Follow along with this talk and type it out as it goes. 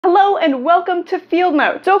Hello and welcome to Field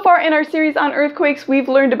Notes. So far in our series on earthquakes, we've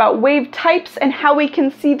learned about wave types and how we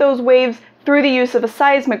can see those waves through the use of a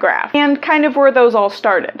seismograph, and kind of where those all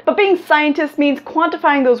started. But being scientists means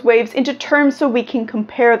quantifying those waves into terms so we can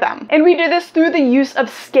compare them. And we do this through the use of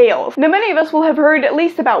scales. Now many of us will have heard at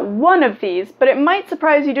least about one of these, but it might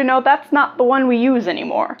surprise you to know that's not the one we use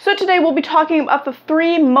anymore. So today we'll be talking about the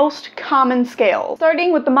three most common scales,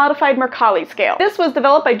 starting with the modified Mercalli scale. This was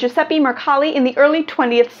developed by Giuseppe Mercalli in the early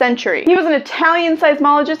 20th century. He was an Italian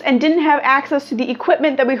seismologist and didn't have access to the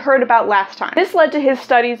equipment that we heard about last time. This led to his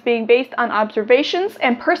studies being based on observations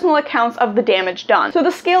and personal accounts of the damage done. So the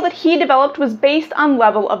scale that he developed was based on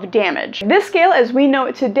level of damage. This scale, as we know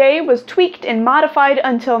it today, was tweaked and modified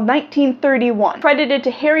until 1931, credited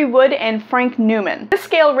to Harry Wood and Frank Newman. This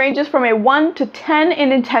scale ranges from a 1 to 10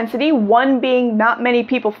 in intensity, 1 being not many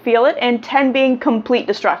people feel it, and 10 being complete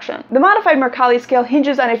destruction. The modified Mercalli scale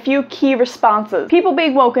hinges on a few key responses: people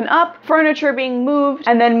being woken up, furniture being moved,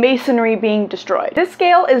 and then masonry being destroyed. This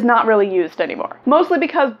scale is not really used anymore, mostly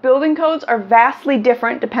because building codes are vastly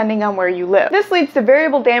different depending on where you live. This leads to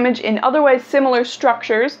variable damage in otherwise similar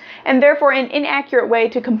structures, and therefore an inaccurate way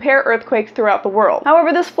to compare earthquakes throughout the world.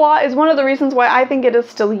 However, this flaw is one of the reasons why I think it is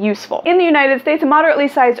still useful. In the United States, a moderately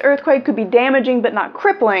sized earthquake could be damaging but not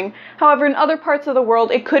crippling. However, in other parts of the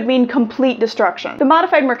world, it could mean complete destruction. The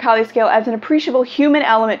modified Mercalli scale adds an appreciable human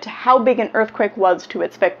element to how big an earthquake was to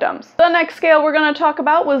its victims. The next scale we're going to talk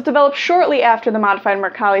about was developed shortly after the modified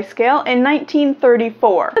Mercalli scale in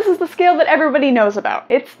 1934. This is the scale that everybody knows about.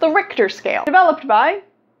 It's the Richter scale, developed by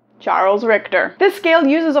Charles Richter. This scale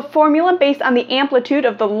uses a formula based on the amplitude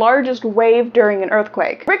of the largest wave during an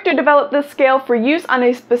earthquake. Richter developed this scale for use on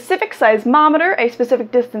a specific seismometer, a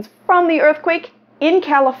specific distance from the earthquake, in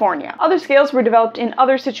California. Other scales were developed in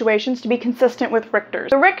other situations to be consistent with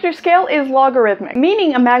Richter's. The Richter scale is logarithmic,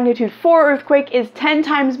 meaning a magnitude 4 earthquake is 10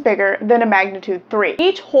 times bigger than a magnitude 3.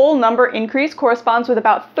 Each whole number increase corresponds with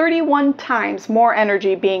about 31 times more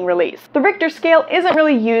energy being released. The Richter scale isn't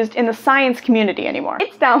really used in the science community anymore.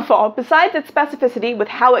 Its downfall, besides its specificity with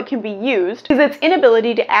how it can be used, is its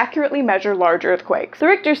inability to accurately measure large earthquakes. The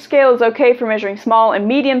Richter scale is okay for measuring small and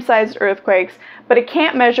medium-sized earthquakes, but it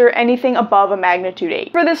can't measure anything above a magnitude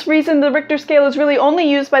 8. For this reason, the Richter scale is really only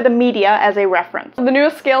used by the media as a reference. The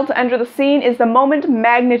newest scale to enter the scene is the moment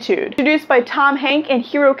magnitude, introduced by Tom Hank and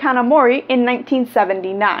Hiro Kanamori in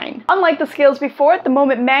 1979. Unlike the scales before it, the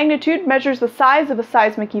moment magnitude measures the size of a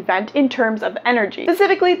seismic event in terms of energy,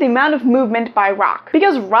 specifically the amount of movement by rock.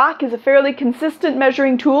 Because rock is a fairly consistent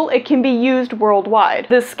measuring tool, it can be used worldwide.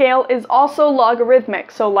 This scale is also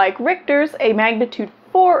logarithmic, so like Richter's, a magnitude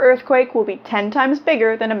 4 earthquake will be 10 times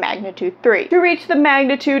bigger than a magnitude 3. To reach the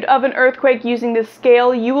magnitude of an earthquake using this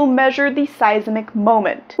scale, you will measure the seismic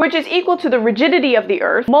moment, which is equal to the rigidity of the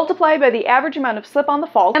earth multiplied by the average amount of slip on the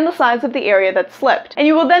fault and the size of the area that slipped. And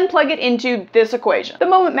you will then plug it into this equation. The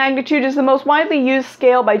moment magnitude is the most widely used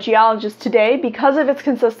scale by geologists today because of its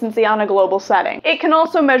consistency on a global setting. It can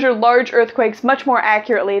also measure large earthquakes much more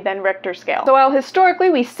accurately than Richter scale. So while historically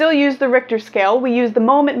we still use the Richter scale, we use the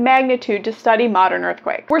moment magnitude to study modern earthquakes.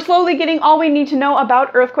 We're slowly getting all we need to know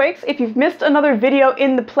about earthquakes. If you've missed another video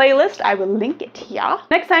in the playlist, I will link it here.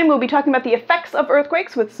 Next time we'll be talking about the effects of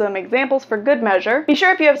earthquakes with some examples for good measure. Be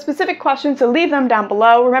sure if you have specific questions to leave them down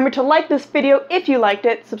below. Remember to like this video if you liked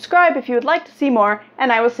it, subscribe if you would like to see more,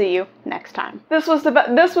 and I will see you next time. This was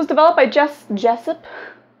developed by Giuseppe.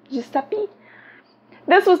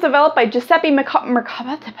 This was developed by Giuseppe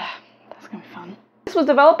Mercalli. That's gonna be fun. This was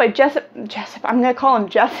developed by Giuseppe. I'm gonna call him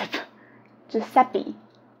Giuseppe.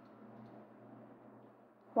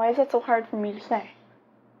 Why is it so hard for me to say?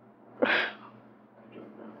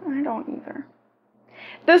 I don't either.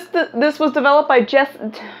 This was developed by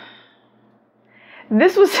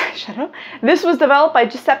This was developed by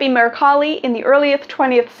Giuseppe Mercalli in the earliest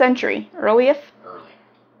 20th century. Earliest?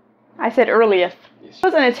 I said earliest. Yes. He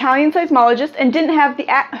was an Italian seismologist and didn't have the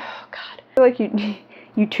oh god. I feel like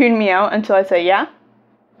you tune me out until I say yeah.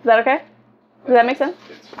 Is that okay? Does that make sense?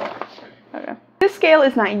 Okay. This scale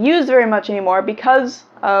is not used very much anymore because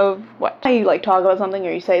of what? You like talk about something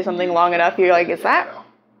or you say something long enough, you're like, is that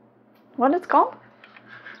what it's called?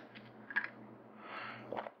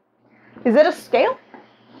 Is it a scale?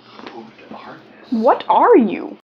 What are you?